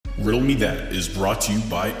Riddle Me That is brought to you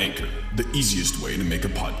by Anchor, the easiest way to make a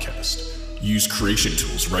podcast. Use creation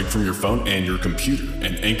tools right from your phone and your computer,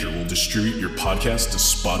 and Anchor will distribute your podcast to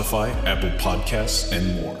Spotify, Apple Podcasts,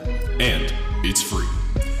 and more. And it's free.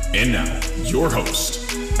 And now, your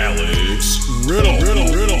host, Alex Riddle.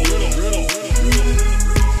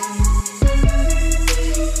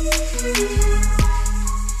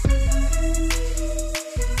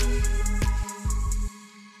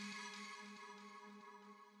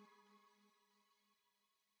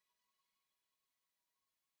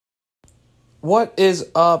 What is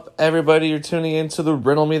up, everybody? You're tuning into the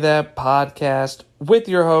Riddle Me That podcast with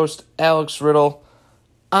your host, Alex Riddle.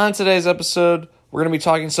 On today's episode, we're going to be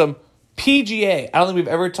talking some PGA. I don't think we've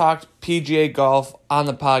ever talked PGA golf on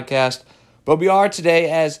the podcast, but we are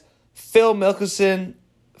today as Phil Mickelson,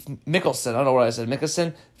 I don't know what I said,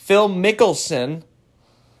 Phil Mickelson,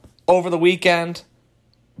 over the weekend,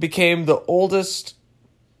 became the oldest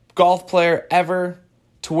golf player ever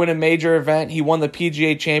to win a major event. He won the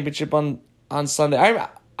PGA Championship on Sunday.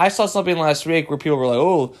 I saw something last week where people were like,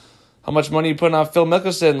 oh, how much money you putting on Phil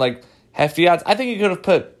Mickelson? Like, hefty odds. I think you could have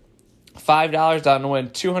put $5 down to win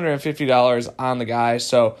 $250 on the guy.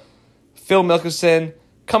 So, Phil Mickelson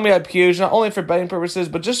coming up huge, not only for betting purposes,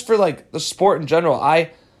 but just for, like, the sport in general.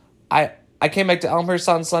 I came back to Elmhurst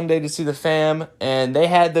on Sunday to see the fam, and they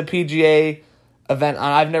had the PGA event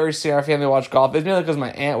on. I've never seen our family watch golf. It's mainly because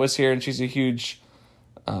my aunt was here, and she's a huge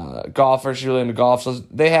golfer. She's really into golf, so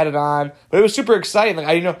they had it on. But it was super exciting.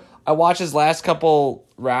 Like I watched his last couple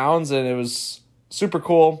rounds, and it was super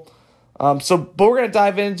cool. But we're gonna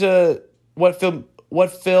dive into what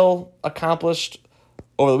Phil accomplished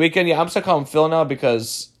over the weekend. Yeah, I'm just gonna call him Phil now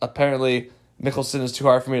because apparently Mickelson is too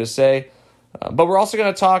hard for me to say. But we're also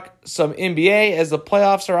gonna talk some NBA as the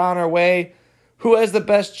playoffs are on our way. Who has the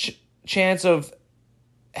best chance of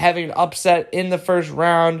having an upset in the first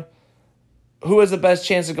round? Who has the best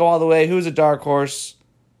chance to go all the way? Who's a dark horse?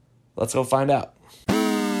 Let's go find out.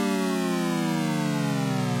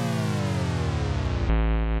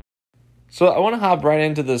 So I want to hop right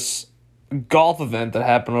into this golf event that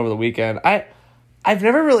happened over the weekend. I've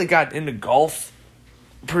never really gotten into golf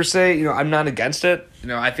per se. I'm not against it.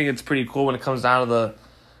 I think it's pretty cool when it comes down to the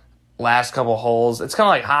last couple holes. It's kind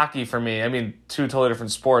of like hockey for me. I mean, two totally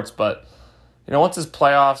different sports, but once it's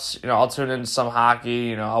playoffs, I'll tune into some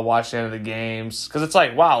hockey, I'll watch the end of the games. Because it's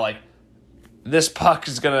like, wow, like, this puck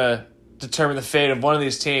is going to determine the fate of one of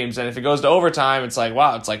these teams. And if it goes to overtime, it's like,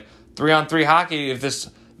 wow, it's like 3-on-3 hockey. If this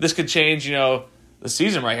could change, the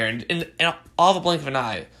season right here. And all the blink of an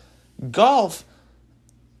eye. Golf,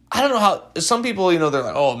 I don't know how, some people, they're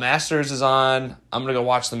like, oh, Masters is on. I'm going to go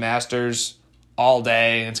watch the Masters all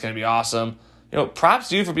day. And it's going to be awesome. Props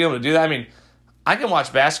to you for being able to do that. I mean, I can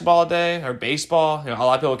watch basketball all day or baseball. A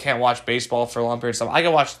lot of people can't watch baseball for a long period of time. I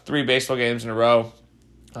can watch 3 baseball games in a row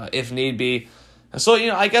if need be. And so,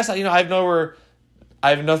 I guess, I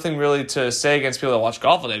have nothing really to say against people that watch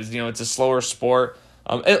golf all day. It's a slower sport.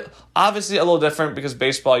 Obviously a little different because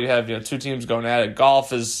baseball, you have, 2 teams going at it.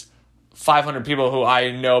 Golf is 500 people who I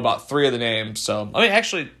know about 3 of the names. So,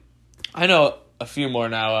 actually, I know a few more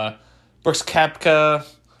now. Brooks Koepka,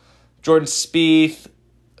 Jordan Spieth,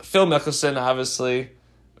 Phil Mickelson, obviously,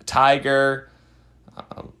 Tiger,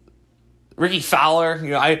 Ricky Fowler.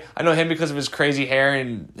 I know him because of his crazy hair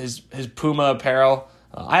and his Puma apparel.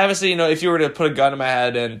 I obviously, if you were to put a gun in my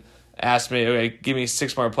head and ask me, okay, give me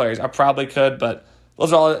 6 more players, I probably could. But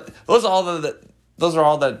those are all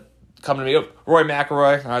that come to me. Oh, Roy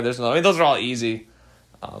McIlroy. All right, there's another. Those are all easy.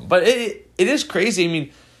 But it is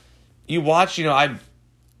crazy. You watch. I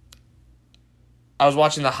was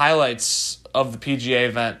watching the highlights of the PGA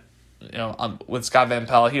event, with Scott Van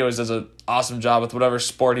Pelt. He always does an awesome job with whatever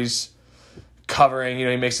sport he's covering.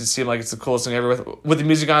 He makes it seem like it's the coolest thing ever. With the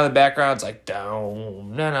music on in the background, it's like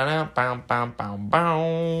down, na na na, bam, bam, bam,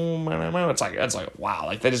 bam. It's like wow,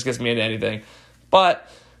 like that just gets me into anything. But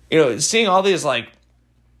seeing all these like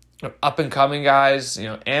up and coming guys,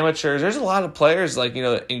 amateurs. There's a lot of players like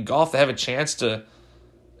in golf that have a chance to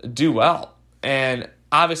do well, and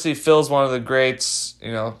obviously, Phil's one of the greats,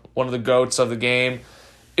 one of the GOATs of the game.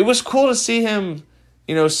 It was cool to see him,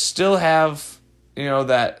 still have,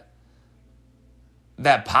 that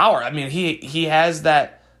power. I mean, he has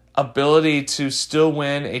that ability to still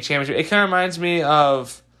win a championship. It kind of reminds me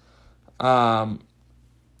of, Roger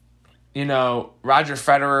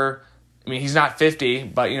Federer. I mean, he's not 50,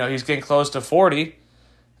 but, he's getting close to 40.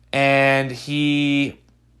 And he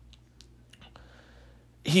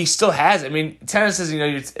still has it. I mean, tennis is,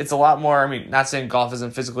 it's a lot more, not saying golf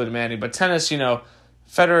isn't physically demanding, but tennis,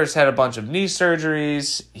 Federer's had a bunch of knee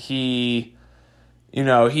surgeries. He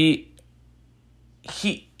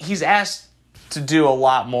he's asked to do a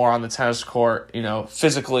lot more on the tennis court,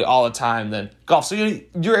 physically all the time than golf. So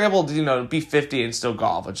you're able to, be 50 and still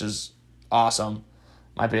golf, which is awesome.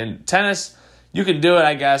 My opinion. Tennis, you can do it,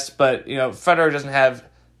 I guess, but, Federer doesn't have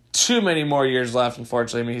too many more years left,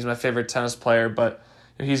 unfortunately. I mean, he's my favorite tennis player, but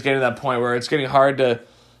he's getting to that point where it's getting hard to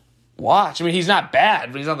watch. I mean, he's not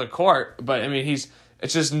bad when he's on the court, but, I mean,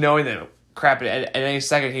 it's just knowing that, crap, at any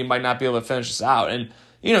second he might not be able to finish this out. And,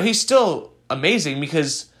 he's still amazing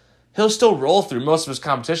because he'll still roll through most of his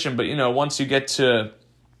competition, but, once you get to,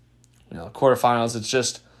 quarterfinals, it's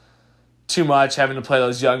just too much having to play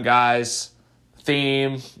those young guys,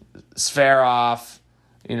 Thiem, Zverev,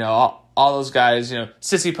 all those guys,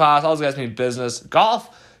 Tsitsipas, all those guys mean business. Golf,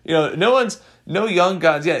 no young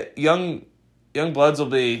guns yet. Young bloods will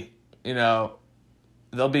be, they'll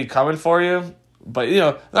be coming for you, but,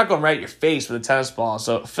 they're not going right at your face with a tennis ball.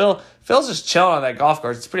 So Phil's just chilling on that golf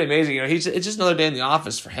course. It's pretty amazing. It's just another day in the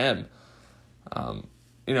office for him. So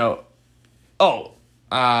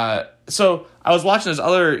I was watching this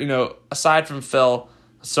other, aside from Phil,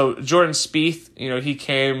 so Jordan Spieth, he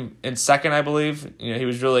came in second, I believe. He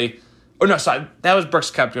was really, that was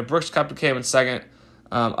Brooks Koepka. Brooks Koepka came in second.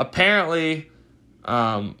 Apparently,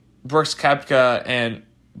 Brooks Koepka and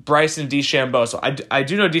Bryson DeChambeau. So I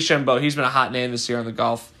do know DeChambeau. He's been a hot name this year on the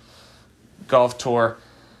golf tour.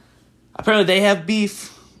 Apparently they have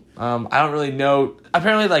beef. I don't really know.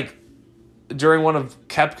 Apparently, during one of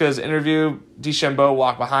Koepka's interview, DeChambeau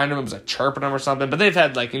walked behind him and was chirping him or something. But they've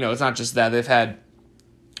had it's not just that. They've had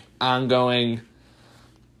ongoing,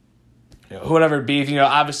 whatever beef.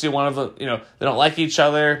 Obviously one of them, they don't like each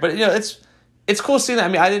other. But it's cool seeing that. I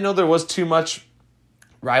mean, I didn't know there was too much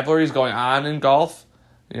rivalries going on in golf.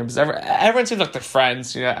 Because everyone seems like they're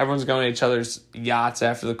friends. Everyone's going to each other's yachts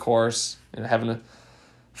after the course, having a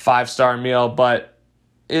 5-star meal. But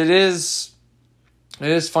it is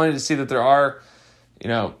funny to see that there are,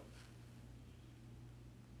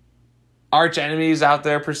 arch enemies out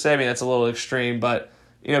there per se. I mean, that's a little extreme, but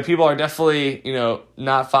people are definitely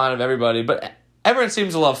not fond of everybody. But everyone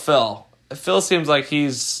seems to love Phil. Phil seems like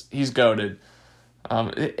he's goated.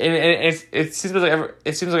 It seems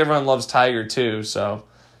like everyone loves Tiger too. So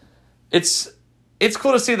it's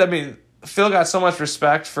cool to see that. I mean, Phil got so much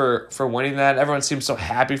respect for winning that. Everyone seems so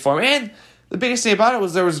happy for him. And the biggest thing about it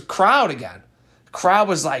was there was a crowd again. The crowd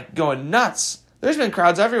was going nuts. There's been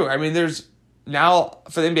crowds everywhere. I mean, there's now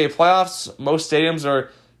for the NBA playoffs, most stadiums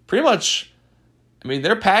are pretty much,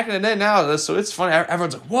 they're packing it in now. So it's funny.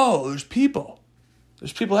 Everyone's like, whoa, there's people.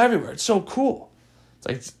 There's people everywhere. It's so cool.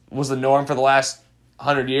 It's it was the norm for the last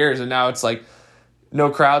 100 years, and now it's no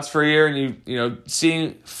crowds for a year, and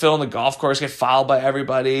seeing Phil on the golf course get fouled by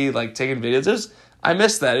everybody, taking videos. I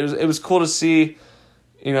missed that. It was cool to see,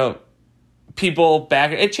 people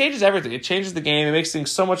back. It changes everything. It changes the game. It makes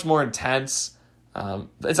things so much more intense.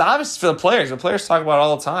 It's obvious for the players. The players talk about it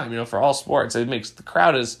all the time. For all sports, it makes the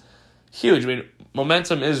crowd is huge.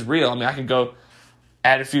 Momentum is real. I can go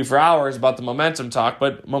add a few for hours about the momentum talk,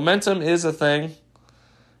 but momentum is a thing,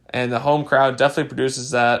 and the home crowd definitely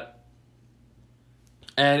produces that.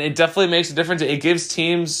 And it definitely makes a difference. It gives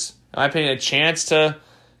teams, in my opinion, a chance to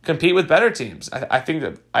compete with better teams. I think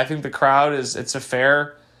the crowd it's a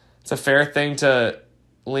fair thing to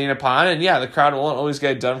lean upon. And yeah, the crowd won't always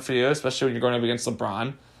get it done for you, especially when you're going up against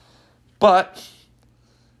LeBron. But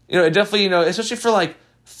it definitely, especially for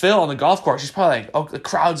Phil on the golf course, he's probably the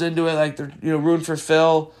crowd's into it, they're rooting for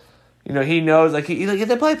Phil. He knows he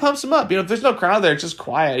that probably pumps him up. If there's no crowd there, it's just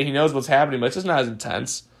quiet. He knows what's happening, but it's just not as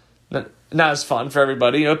intense. Not as fun for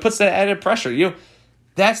everybody. It puts that added pressure.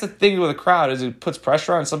 That's the thing with a crowd is it puts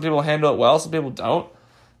pressure on. Some people handle it well, some people don't.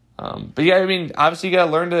 But yeah, obviously you got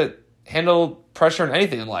to learn to handle pressure in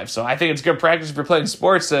anything in life. So I think it's good practice if you're playing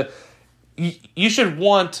sports. You should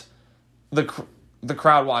want the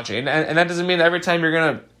crowd watching, and that doesn't mean every time you're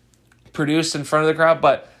gonna produce in front of the crowd,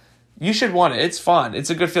 but you should want it. It's fun. It's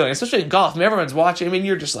a good feeling, especially in golf. Everyone's watching.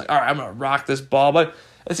 You're just all right, I'm gonna rock this ball, but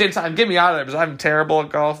at the same time, get me out of there because I'm terrible at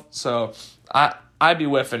golf. So I'd be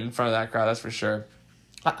whiffing in front of that crowd, that's for sure.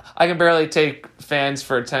 I can barely take fans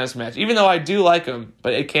for a tennis match, even though I do like them,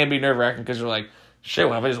 but it can be nerve-wracking because you're shit,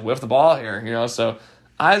 what if I just whiff the ball here? So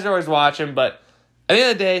eyes are always watching, but at the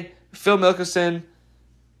end of the day, Phil Mickelson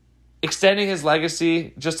extending his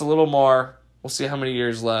legacy just a little more. We'll see how many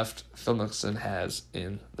years left Phil Mickelson has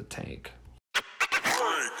in the tank.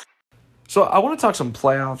 So I want to talk some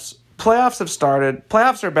playoffs. Playoffs have started.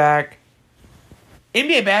 Playoffs are back.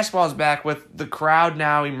 NBA basketball is back with the crowd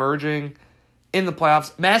now emerging in the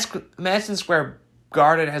playoffs. Madison Square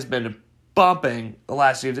Garden has been bumping the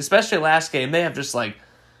last games, especially last game. They have just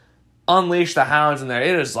unleashed the hounds in there.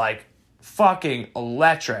 It is fucking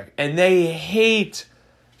electric. And they hate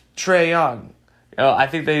Trae Young. I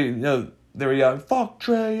think they were yelling, fuck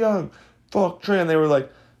Trae Young, fuck Trae. And they were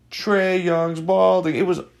like, Trae Young's balding. It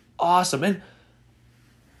was awesome. And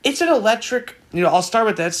it's an electric, I'll start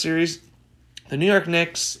with that series. The New York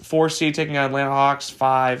Knicks, 4 seed, taking on Atlanta Hawks,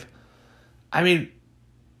 5. I mean,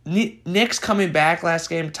 Knicks coming back last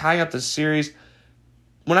game, tying up the series.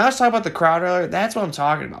 When I was talking about the crowd earlier, that's what I'm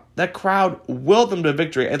talking about. That crowd willed them to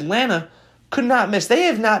victory. Atlanta could not miss. They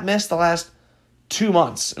have not missed the last 2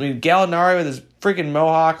 months. I mean, Gallinari with his freaking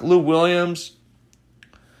mohawk, Lou Williams,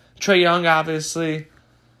 Trae Young, obviously,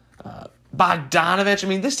 Bogdanovich. I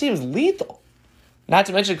mean, this team is lethal. Not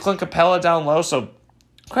to mention Clint Capella down low, so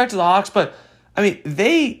credit to the Hawks. But, I mean,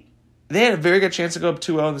 they had a very good chance to go up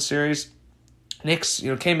 2-0 in the series. Knicks,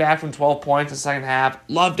 came back from 12 points in the second half.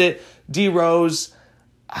 Loved it. D. Rose,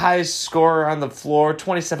 highest scorer on the floor,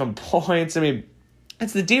 27 points. I mean,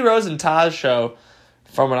 it's the D. Rose and Taj show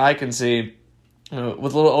from what I can see.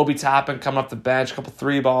 With little Obi Toppin coming off the bench, a couple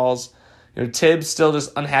 3 balls. Tibbs still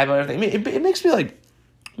just unhappy about everything. I mean, it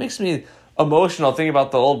makes me emotional thinking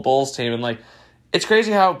about the old Bulls team. And, it's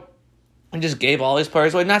crazy how we just gave all these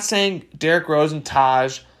players away. Not saying Derrick Rose and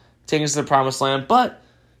Taj taking us to the promised land, but,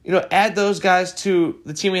 add those guys to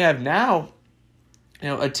the team we have now.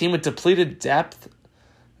 A team with depleted depth,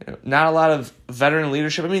 not a lot of veteran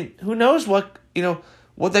leadership. I mean, who knows what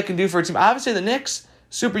that can do for a team. Obviously, the Knicks,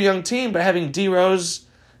 super young team, but having D. Rose,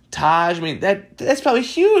 Taj, I mean, that's probably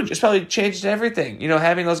huge. It's probably changed everything,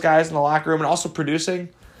 having those guys in the locker room and also producing.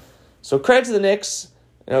 So credit to the Knicks.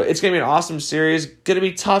 It's going to be an awesome series. Going to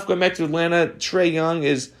be tough going back to Atlanta. Trae Young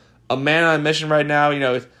is a man on a mission right now.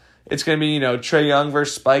 It's going to be, Trae Young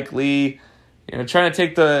versus Spike Lee. Trying to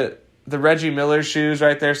take the Reggie Miller shoes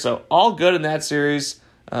right there. So all good in that series.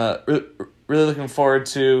 Really looking forward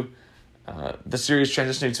to the series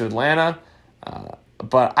transitioning to Atlanta.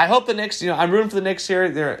 But I hope the Knicks, I'm rooting for the Knicks here.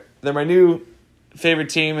 They're my new favorite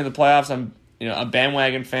team in the playoffs. I'm, a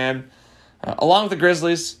bandwagon fan. Along with the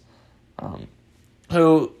Grizzlies,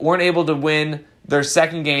 who weren't able to win their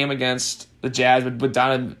second game against the Jazz with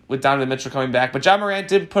Donovan Mitchell coming back. But Ja Morant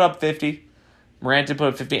did put up 50.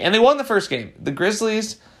 And they won the first game. The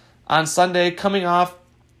Grizzlies on Sunday coming off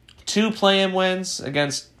 2 play-in wins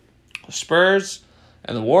against the Spurs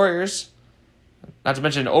and the Warriors. Not to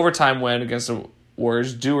mention an overtime win against the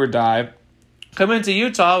Warriors, do or die. Coming into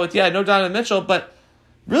Utah with, no Donovan Mitchell, but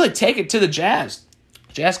really take it to the Jazz.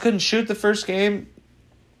 Jazz couldn't shoot the first game.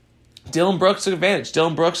 Dylan Brooks took advantage.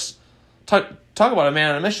 Dylan Brooks, talk about a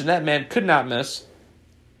man on a mission. That man could not miss.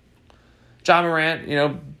 Ja Morant,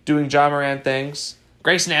 doing Ja Morant things.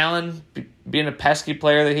 Grayson Allen, being a pesky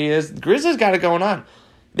player that he is. The Grizzlies got it going on.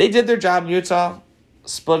 They did their job in Utah,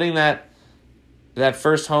 splitting that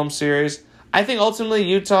first home series. I think ultimately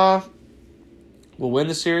Utah will win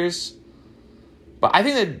the series. But I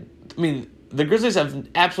think the Grizzlies have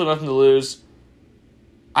absolutely nothing to lose.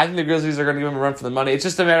 I think the Grizzlies are going to give them a run for the money. It's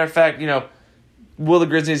just a matter of fact, will the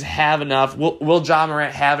Grizzlies have enough? Will Ja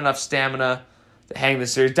Morant have enough stamina to hang the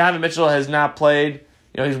series? Donovan Mitchell has not played.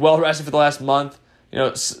 He's well rested for the last month.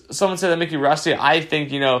 Someone said that Mickey Rusty. I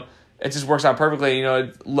think, it just works out perfectly.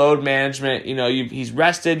 Load management. He's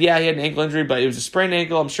rested. Yeah, he had an ankle injury, but it was a sprained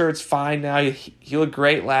ankle. I'm sure it's fine now. He looked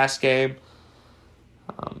great last game.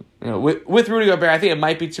 With Rudy Gobert, I think it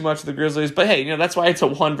might be too much for the Grizzlies. But hey, that's why it's a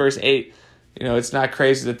 1 versus 8. It's not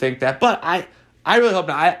crazy to think that. But I really hope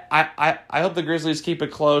not. I hope the Grizzlies keep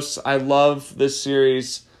it close. I love this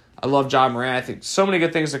series. I love Ja Morant. I think so many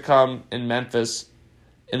good things to come in Memphis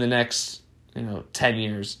in the next 10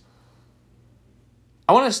 years.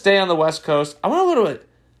 I want to stay on the West Coast. I want to go to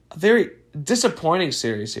a very disappointing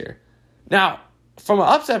series here. Now, from an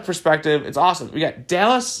upset perspective, it's awesome. We got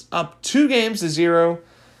Dallas up 2-0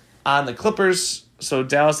 on the Clippers. So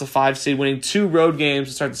Dallas, the 5 seed, winning 2 road games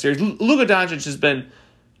to start the series. Luka Doncic has been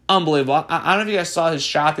unbelievable. I don't know if you guys saw his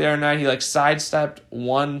shot the other night. He sidestepped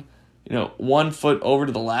one 1 foot over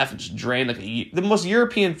to the left and just drained the most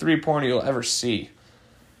European 3-pointer you'll ever see.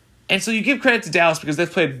 And so you give credit to Dallas because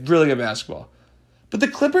they've played really good basketball. But the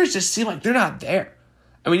Clippers just seem like they're not there.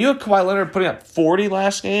 I mean, you had Kawhi Leonard putting up 40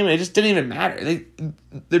 last game, and it just didn't even matter.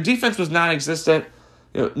 Their defense was non-existent.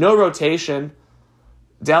 No rotation.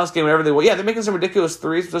 Dallas getting whatever they want. Yeah, they're making some ridiculous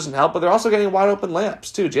threes, which doesn't help, but they're also getting wide open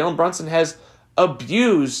layups, too. Jalen Brunson has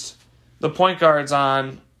abused the point guards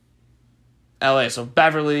on LA. So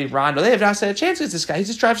Beverly, Rondo, they have not had a chance against this guy. He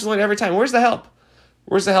just drives the lane every time. Where's the help?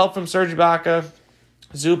 Where's the help from Serge Ibaka,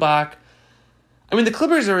 Zubac? I mean, the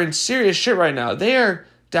Clippers are in serious shit right now. They are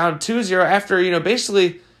down 2-0 after,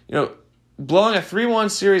 basically, blowing a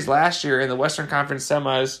 3-1 series last year in the Western Conference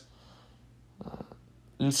semis.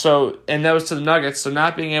 And that was to the Nuggets. So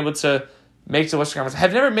not being able to make the Western Conference,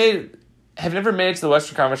 have never made it to the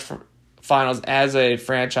Western Conference Finals as a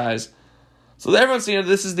franchise. So everyone's,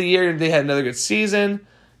 this is the year they had another good season.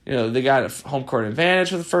 They got a home court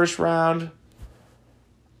advantage for the first round.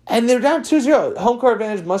 And they're down 2-0. Home court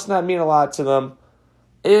advantage must not mean a lot to them.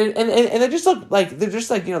 And they just look like,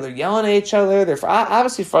 they're yelling at each other. They're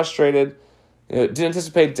obviously frustrated. Didn't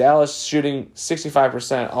anticipate Dallas shooting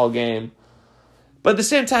 65% all game. But at the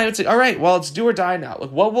same time, it's like, all right, well, it's do or die now.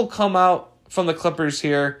 Like, what will come out from the Clippers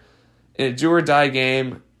here in a do or die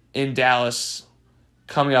game in Dallas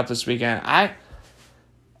coming up this weekend?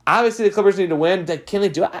 Obviously, the Clippers need to win. Can they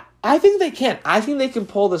do it? I think they can. I think they can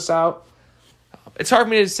pull this out. It's hard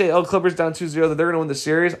for me to say, Clippers down 2-0, that they're going to win the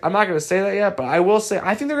series. I'm not going to say that yet, but I will say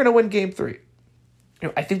I think they're going to win Game 3.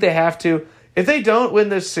 I think they have to. If they don't win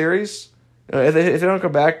this series, if they don't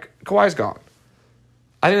come back, Kawhi's gone.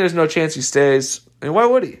 I think there's no chance he stays. Why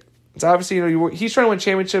would he? It's obviously, he's trying to win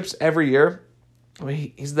championships every year.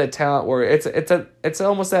 He's that talent where it's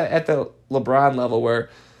almost at the LeBron level where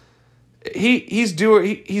he's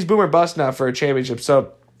boom or bust now for a championship.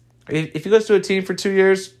 So if he goes to a team for 2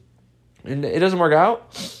 years and it doesn't work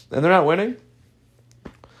out and they're not winning,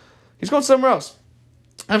 he's going somewhere else.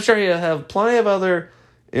 I'm sure he'll have plenty of other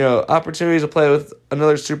opportunities to play with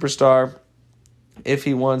another superstar if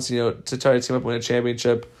he wants to try to team up and win a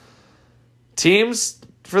championship. Teams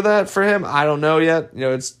for him, I don't know yet.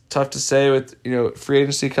 It's tough to say with free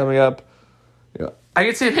agency coming up. I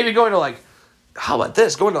could see maybe going to how about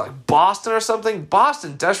this? Going to Boston or something.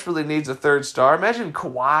 Boston desperately needs a third star. Imagine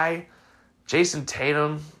Kawhi, Jason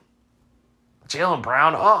Tatum, Jaylen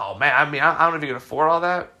Brown. Oh man, I don't know if you can afford all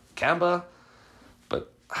that. Kemba,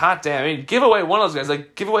 but hot damn. Give away one of those guys.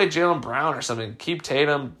 Give away Jaylen Brown or something. Keep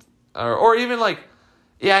Tatum, or even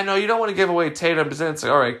yeah, I know you don't want to give away Tatum, but then it's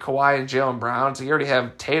all right, Kawhi and Jaylen Brown. So you already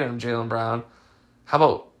have Tatum, Jaylen Brown. How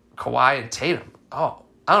about Kawhi and Tatum? Oh,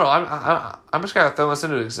 I don't know. I'm just kind of throwing this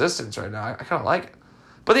into existence right now. I kind of like it.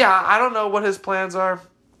 But yeah, I don't know what his plans are.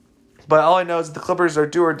 But all I know is that the Clippers are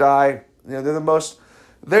do or die. They're the most.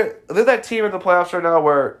 They're that team in the playoffs right now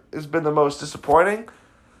where it's been the most disappointing.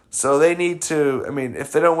 So they need to.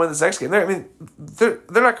 If they don't win this next game, they're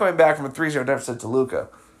not coming back from a 3-0 deficit to Luka.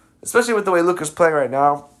 Especially with the way Luka's playing right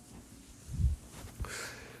now.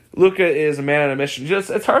 Luka is a man on a mission. It's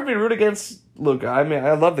hard for me to root against Luka.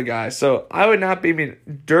 I love the guy. So I would not be.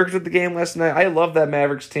 Dirk did the game last night. I love that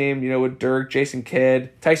Mavericks team, with Dirk, Jason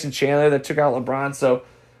Kidd, Tyson Chandler that took out LeBron. So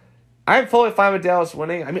I'm fully fine with Dallas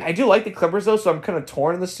winning. I do like the Clippers, though, so I'm kind of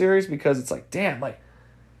torn in the series because it's damn,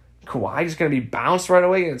 Kawhi just going to be bounced right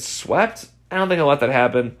away and swept? I don't think I'll let that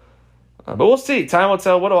happen. But we'll see. Time will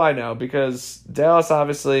tell. What do I know? Because Dallas,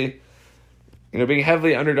 obviously, being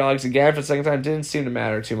heavily underdogs again for the second time didn't seem to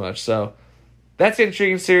matter too much. So that's an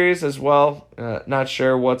intriguing series as well. Not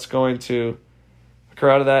sure what's going to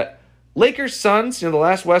occur out of that. Lakers-Suns, the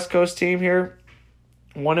last West Coast team here,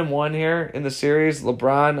 1-1 here in the series.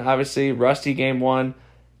 LeBron, obviously, rusty game 1.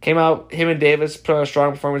 Came out, him and Davis put on a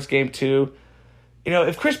strong performance game 2.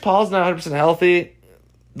 If Chris Paul's not 100% healthy,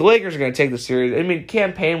 the Lakers are going to take the series.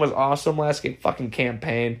 Campaign was awesome last game. Fucking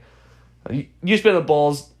Campaign. Used to be the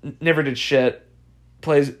Bulls, never did shit.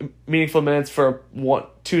 Plays meaningful minutes for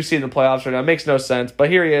 2 seed in the playoffs right now. Makes no sense. But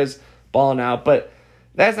here he is, balling out. But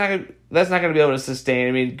that's not going to be able to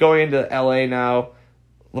sustain. Going into LA now,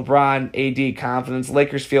 LeBron, AD confidence,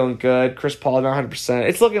 Lakers feeling good. Chris Paul not 100%.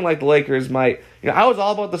 It's looking like the Lakers might. I was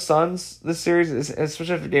all about the Suns this series,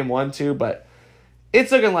 especially after game 1 too. But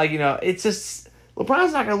it's looking like it's just.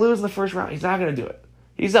 LeBron's not going to lose in the first round. He's not going to do it.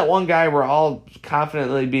 He's that one guy where I'll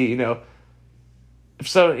confidently be, I'll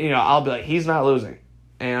be like, he's not losing.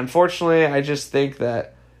 And unfortunately, I just think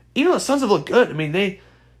that, the Suns have looked good. They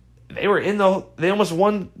were they almost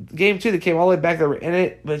won game 2. They came all the way back. They were in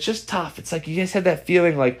it, but it's just tough. It's you guys had that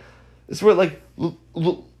feeling it's where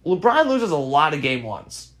LeBron loses a lot of game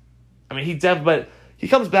 1s. But he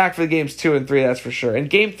comes back for the games 2 and 3, that's for sure. And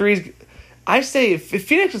game 3's. I say if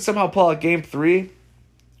Phoenix would somehow pull out game 3,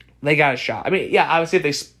 they got a shot. Obviously if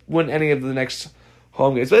they win any of the next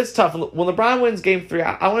home games. But it's tough. When LeBron wins game 3,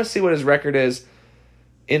 I want to see what his record is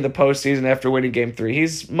in the postseason after winning game 3.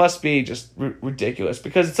 He must be just ridiculous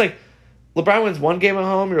because it's LeBron wins one game at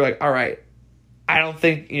home, you're all right, I don't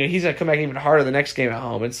think he's going to come back even harder the next game at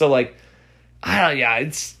home. And so I'm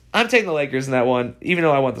taking the Lakers in that one, even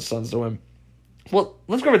though I want the Suns to win. Well,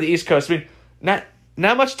 let's go over to the East Coast. Not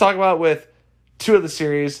much to talk about with 2 of the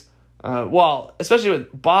series. Especially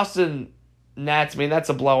with Boston Nets, that's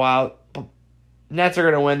a blowout. Nets are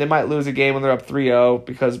going to win. They might lose a game when they're up 3-0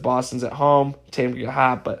 because Boston's at home. Tatum can get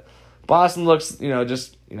hot, but Boston looks,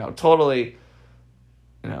 totally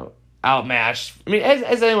outmatched. I mean,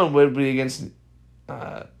 as anyone would be against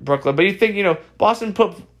Brooklyn. But you think, Boston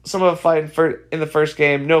put some of a fight in the first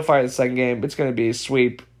game, no fight in the second game. It's going to be a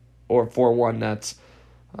sweep or 4-1 Nets.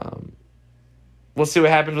 We'll see what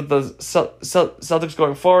happens with the Celtics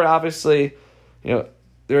going forward. Obviously,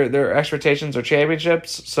 their expectations are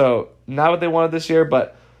championships, so not what they wanted this year,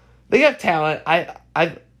 but they have talent.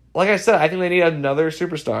 Like I said, I think they need another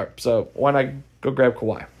superstar, so why not go grab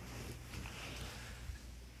Kawhi?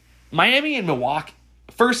 Miami and Milwaukee.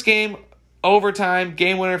 First game, overtime,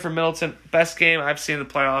 game winner for Middleton. Best game I've seen in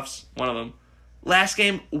the playoffs, one of them. Last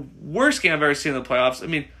game, worst game I've ever seen in the playoffs. I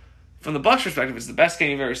mean, from the Bucks' perspective, it's the best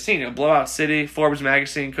game you've ever seen. Blowout City, Forbes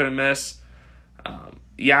magazine couldn't miss.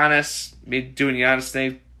 Giannis, doing Giannis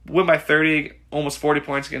thing, win by 30, almost 40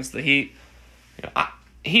 points against the Heat.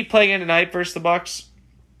 Heat playing in tonight versus the Bucks.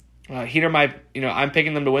 Heat are I'm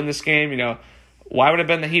picking them to win this game. Why would it have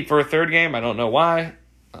been the Heat for a third game? I don't know why.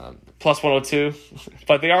 Plus 102,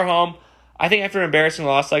 but they are home. I think after an embarrassing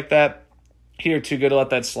loss like that, Heat are too good to let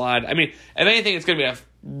that slide. I mean, if anything, it's going to be a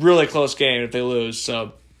really close game if they lose.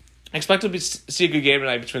 So, I expect to see a good game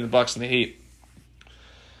tonight between the Bucks and the Heat.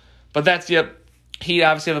 But Heat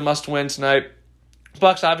obviously have a must-win tonight.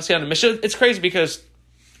 Bucks obviously on a mission. It's crazy because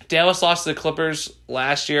Dallas lost to the Clippers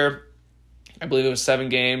last year. I believe it was 7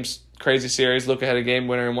 games. Crazy series. Luka had a game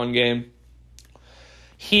winner in one game.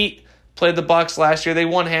 Heat played the Bucks last year. They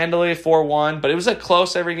won handily 4-1, but it was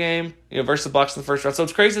close every game, versus the Bucks in the first round. So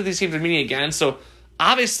it's crazy that these teams are meeting again. So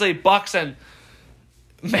obviously Bucks and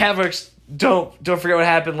Mavericks don't forget what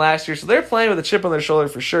happened last year. So they're playing with a chip on their shoulder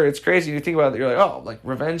for sure. It's crazy. You think about it, you're like,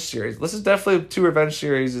 revenge series. This is definitely 2 revenge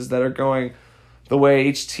series that are going the way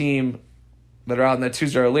each team that are out in that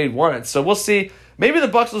 2-0 lead won it. So we'll see. Maybe the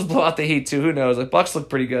Bucks will blow out the Heat too. Who knows? Bucks look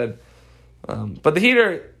pretty good. But the Heat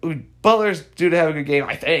Butler's due to have a good game,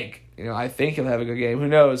 I think. I think he'll have a good game. Who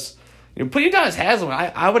knows? Put Udonis Haslem.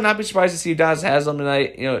 I would not be surprised to see Udonis Haslem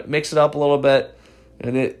tonight. Mix it up a little bit.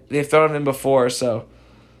 And they've thrown him in before, so.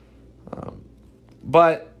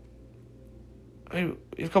 But we have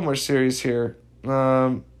a couple more series here.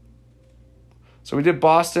 So we did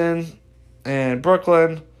Boston and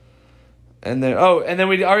Brooklyn. And then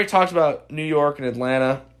we already talked about New York and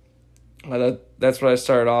Atlanta. That's what I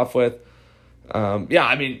started off with. I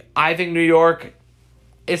think New York,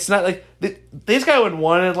 it's not like these guys would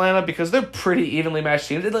win Atlanta because they're pretty evenly matched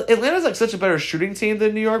teams. Atlanta's such a better shooting team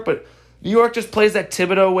than New York, but New York just plays that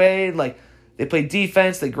Thibodeau way. They play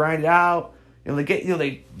defense, they grind it out. They get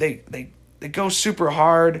they go super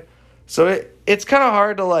hard. So it's kind of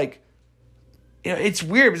hard to it's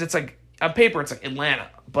weird because it's on paper it's Atlanta,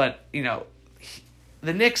 but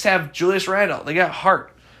the Knicks have Julius Randle. They got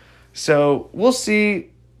Hart. So we'll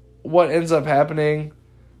see what ends up happening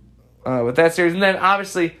with that series. And then,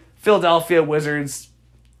 obviously, Philadelphia Wizards.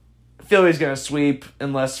 Philly's going to sweep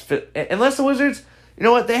unless the Wizards,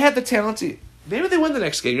 they have the talent to. Maybe they win the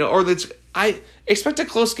next game. I expect a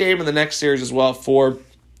close game in the next series as well for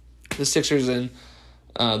the Sixers and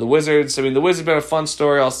the Wizards. I mean, the Wizards have been a fun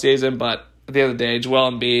story all season, but at the end of the day,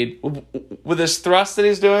 Joel Embiid, with this thrust that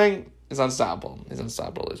he's doing, is unstoppable. He's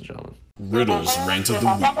unstoppable, ladies and gentlemen. Riddle's Rant of the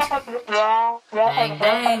Week. Bang,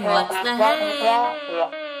 bang, what's the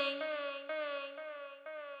hang?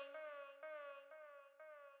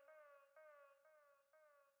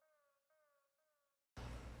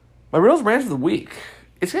 My Riddle's Rant of the Week.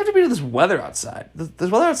 It's going to have to be this weather outside.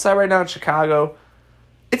 There's weather outside right now in Chicago.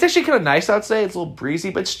 It's actually kind of nice outside. It's a little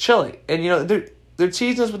breezy, but it's chilly. And, they're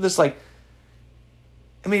teasing us with this, there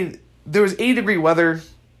was 80-degree weather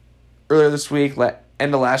earlier this week,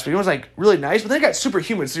 end of last week. It was really nice, but then it got super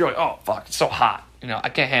humid. So you're like, oh fuck, it's so hot. I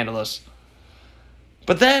can't handle this.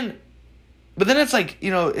 But then it's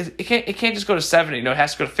it can't just go to 70. It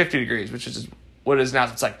has to go to 50 degrees, which is what it is now.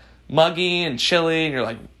 So it's muggy and chilly, and you're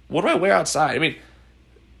like, what do I wear outside? I mean,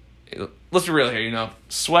 let's be real here.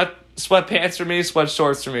 Sweatpants for me, sweat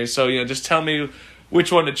shorts for me. So just tell me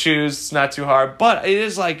which one to choose. It's not too hard, but it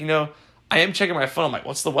is I am checking my phone. I'm like,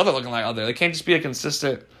 what's the weather looking like out there? It can't just be a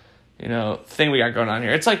consistent thing we got going on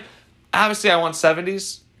here. It's obviously I want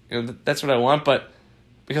 70s. That's what I want, but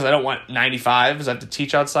because I don't want 95 because I have to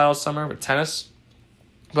teach outside all summer with tennis.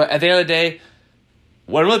 But at the end of the day,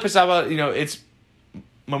 what I'm really pissed off about, it's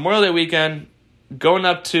Memorial Day weekend, going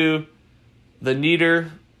up to the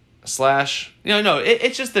Nieder /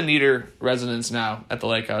 it's just the Nieder residence now at the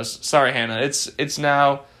lake house. Sorry, Hannah. It's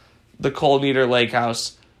now the Cole Nieder Lake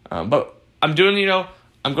House. But I'm doing,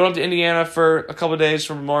 I'm going up to Indiana for a couple of days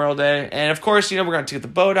for Memorial Day. And, of course, we're going to get the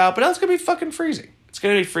boat out. But now it's going to be fucking freezing. It's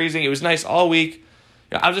going to be freezing. It was nice all week.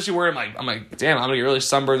 I was actually worried. I'm like, damn, I'm gonna get really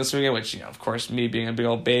sunburned this weekend. Which, of course, me being a big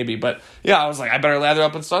old baby. But yeah, I was like, I better lather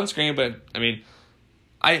up in sunscreen. But I mean,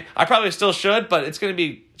 I probably still should. But it's gonna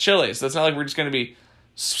be chilly, so it's not like we're just gonna be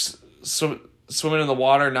swimming in the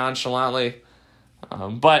water nonchalantly.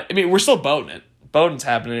 But I mean, we're still boating it. Boating's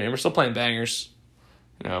happening, and we're still playing bangers.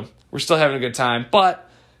 We're still having a good time. But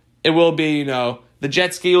it will be, the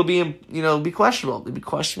jet ski will be, be questionable. It'll be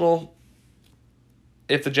questionable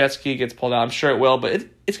if the jet ski gets pulled out. I'm sure it will, but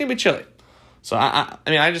it's gonna be chilly. So I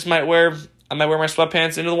just might wear my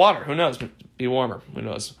sweatpants into the water. Who knows? Be warmer. Who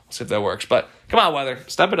knows? We'll see if that works. But come on, weather,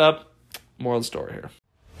 step it up. Moral of the story here.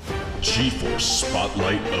 GeForce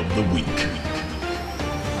Spotlight of the Week.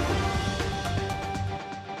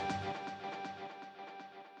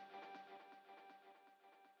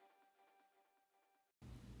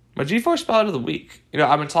 My GeForce Spotlight of the Week.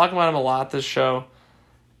 I've been talking about him a lot this show.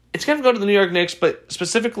 It's going to go to the New York Knicks, but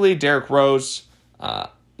specifically Derrick Rose. My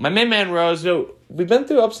main man Rose, we've been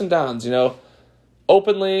through ups and downs,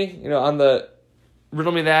 openly, on the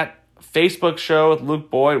Riddle Me That Facebook show with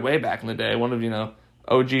Luke Boyd way back in the day, one of,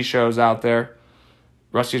 OG shows out there.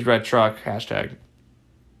 Rusty's Red Truck, hashtag.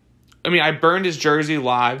 I burned his jersey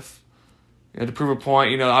live, to prove a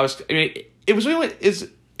point.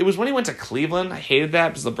 It was when he went to Cleveland. I hated that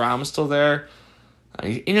because LeBron was still there.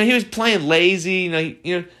 He was playing lazy. I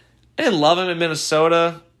didn't love him in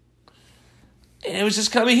Minnesota. And it was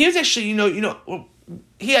just kind of, he was actually,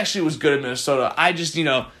 he actually was good in Minnesota. I just,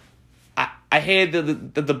 I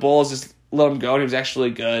hated that the Bulls just let him go, and he was actually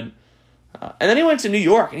good. And then he went to New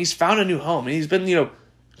York, and he's found a new home, and he's been,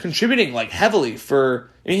 contributing, heavily for,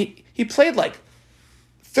 he played,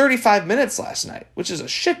 35 minutes last night, which is a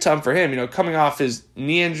shit ton for him, coming off his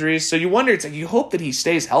knee injuries. So you wonder, it's you hope that he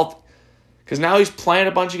stays healthy. Because now he's playing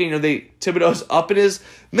a bunch again. Thibodeau's up in his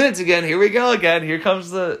minutes again. Here we go again. Here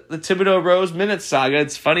comes the Thibodeau Rose minutes saga.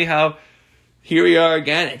 It's funny how here we are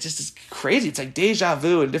again. It just is crazy. It's like deja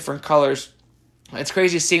vu in different colors. It's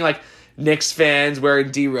crazy seeing Knicks fans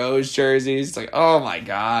wearing D Rose jerseys. It's like, oh my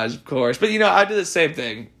gosh, of course. But I do the same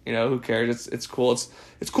thing. Who cares? It's cool.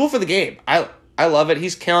 It's cool for the game. I love it.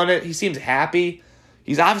 He's killing it. He seems happy.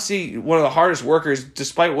 He's obviously one of the hardest workers,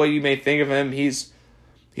 despite what you may think of him. He's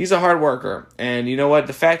a hard worker. And you know what?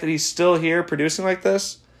 The fact that he's still here producing like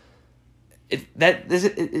this, it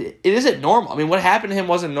isn't normal. What happened to him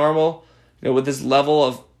wasn't normal, with this level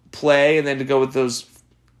of play, and then to go with those,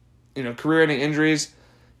 career-ending injuries.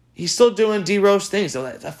 He's still doing D Rose things. So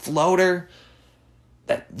that floater,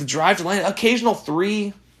 the drive to line, occasional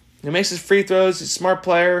three. He makes his free throws. He's a smart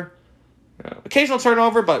player. Occasional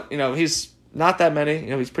turnover, but, he's not that many.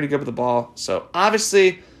 He's pretty good with the ball. So,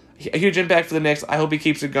 obviously, a huge impact for the Knicks. I hope he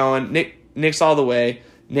keeps it going. Knicks all the way.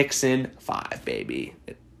 Knicks in 5, baby.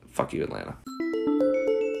 Fuck you, Atlanta.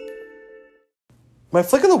 My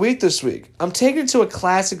flick of the week this week. I'm taking it to a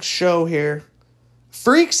classic show here.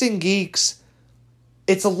 Freaks and Geeks.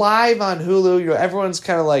 It's live on Hulu. Everyone's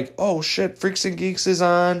kind of like, oh, shit, Freaks and Geeks is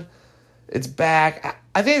on. It's back.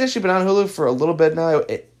 I think it's actually been on Hulu for a little bit now.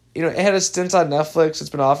 It had a stint on Netflix. It's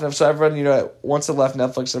been off now. So everyone, once it left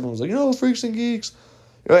Netflix, everyone was like, Freaks and Geeks.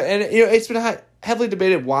 And, it's been heavily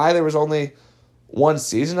debated why there was only one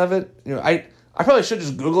season of it. I probably should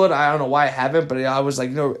just Google it. I don't know why I haven't, but I was like,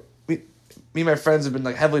 me and my friends have been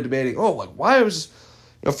heavily debating, why was,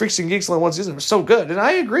 Freaks and Geeks only one season? It was so good. And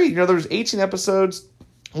I agree. There was 18 episodes,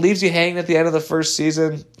 leaves you hanging at the end of the first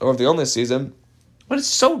season, or the only season. But it's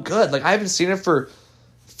so good. I haven't seen it for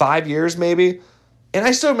 5 years maybe. And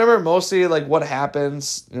I still remember mostly, what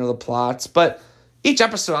happens, the plots. But each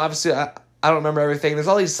episode, obviously, I don't remember everything. There's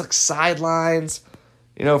all these, sidelines,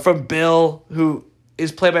 from Bill, who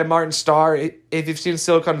is played by Martin Starr. If you've seen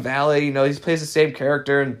Silicon Valley, he plays the same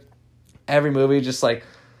character in every movie, just,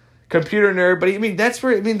 computer nerd. But, that's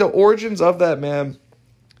where, the origins of that, man,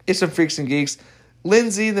 is some Freaks and Geeks.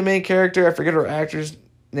 Lindsay, the main character, I forget her actress's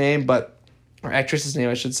name,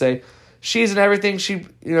 I should say. She's in everything.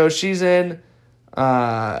 She's in...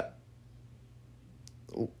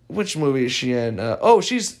 which movie is she in?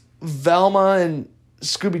 She's Velma and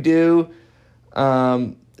Scooby-Doo.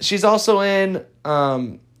 She's also in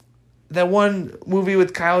that one movie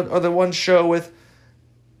with Kyle, or the one show with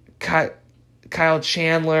Kyle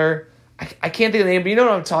Chandler. I can't think of the name, but you know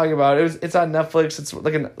what I'm talking about. It's on Netflix. It's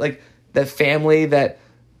like that family that,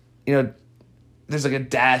 there's a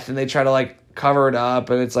death and they try to cover it up,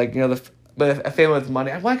 and it's but a family with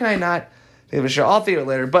money. Why can I not think of a show? I'll think of it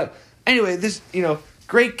later. But anyway, this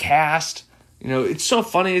great cast. It's so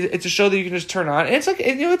funny. It's a show that you can just turn on. And it's a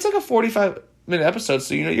 45-minute episode,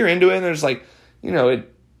 so you're into it. And there's it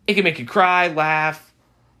can make you cry, laugh.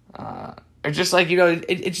 or just like,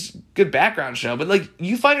 it's good background show. But like,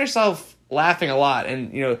 you find yourself laughing a lot.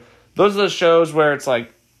 And, those are those shows where it's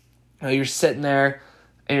like, you're sitting there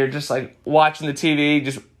and you're just like watching the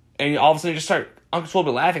TV, and all of a sudden you just start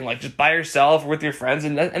uncontrollably laughing, like just by yourself or with your friends.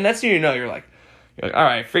 And that's when you're like, all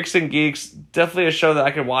right, Freaks and Geeks, definitely a show that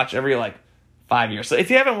I could watch every like 5 years. So if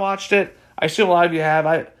you haven't watched it, I assume a lot of you have.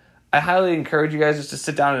 I highly encourage you guys just to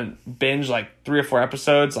sit down and binge like 3 or 4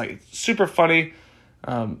 episodes. Like, it's super funny.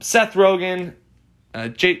 Seth Rogen,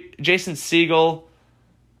 Jason Segel,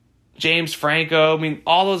 James Franco. I mean,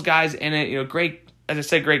 all those guys in it. Great, as I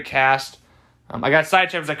said, great cast. I got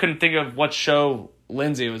sidetracked because I couldn't think of what show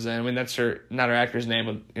Lindsay was in. I mean, that's not her actor's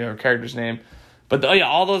name, but her character's name. But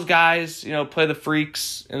all those guys, play the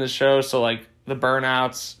freaks in the show. So like the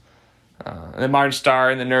Burnouts, and then Martin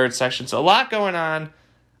Starr in the nerd section. So a lot going on.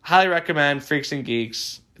 Highly recommend Freaks and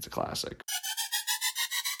Geeks. It's a classic.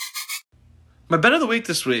 My bet of the week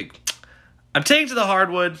this week. I'm taking to the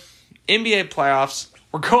hardwood. NBA playoffs.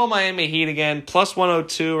 We're going Miami Heat again. Plus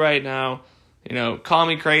 102 right now. Call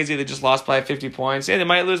me crazy. They just lost by 50 points. Yeah, they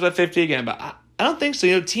might lose by 50 again. But I don't think so.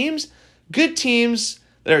 Good teams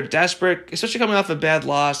that are desperate, especially coming off a bad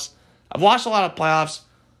loss. I've watched a lot of playoffs.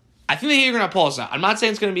 I think the Heat are going to pull us out. I'm not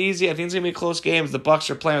saying it's going to be easy. I think it's going to be close games. The Bucks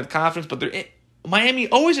are playing with confidence, but Miami,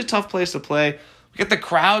 always a tough place to play. We get the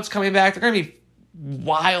crowds coming back. They're going to be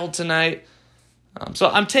wild tonight. So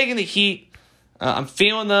I'm taking the Heat. I'm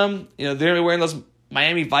feeling them. They're going to be wearing those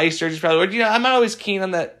Miami Vice jerseys probably. I'm not always keen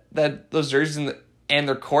on those jerseys and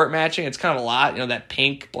their court matching. It's kind of a lot. That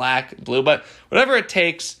pink, black, blue. But whatever it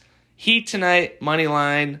takes, Heat tonight, money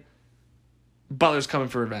line. Butler's coming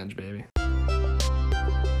for revenge, baby.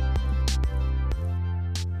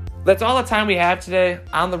 That's all the time we have today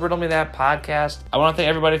on the Riddle Me That podcast. I want to thank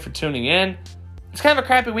everybody for tuning in. It's kind of a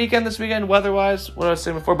crappy weekend this weekend, weather-wise, what I was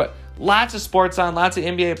saying before, but lots of sports on, lots of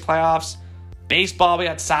NBA playoffs. Baseball, we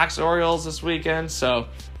got Sox Orioles this weekend, so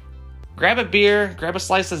grab a beer, grab a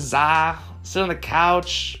slice of za, sit on the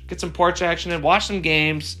couch, get some porch action in, watch some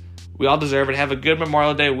games. We all deserve it. Have a good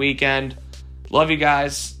Memorial Day weekend. Love you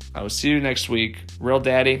guys. I will see you next week. Real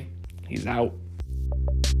Daddy, he's out.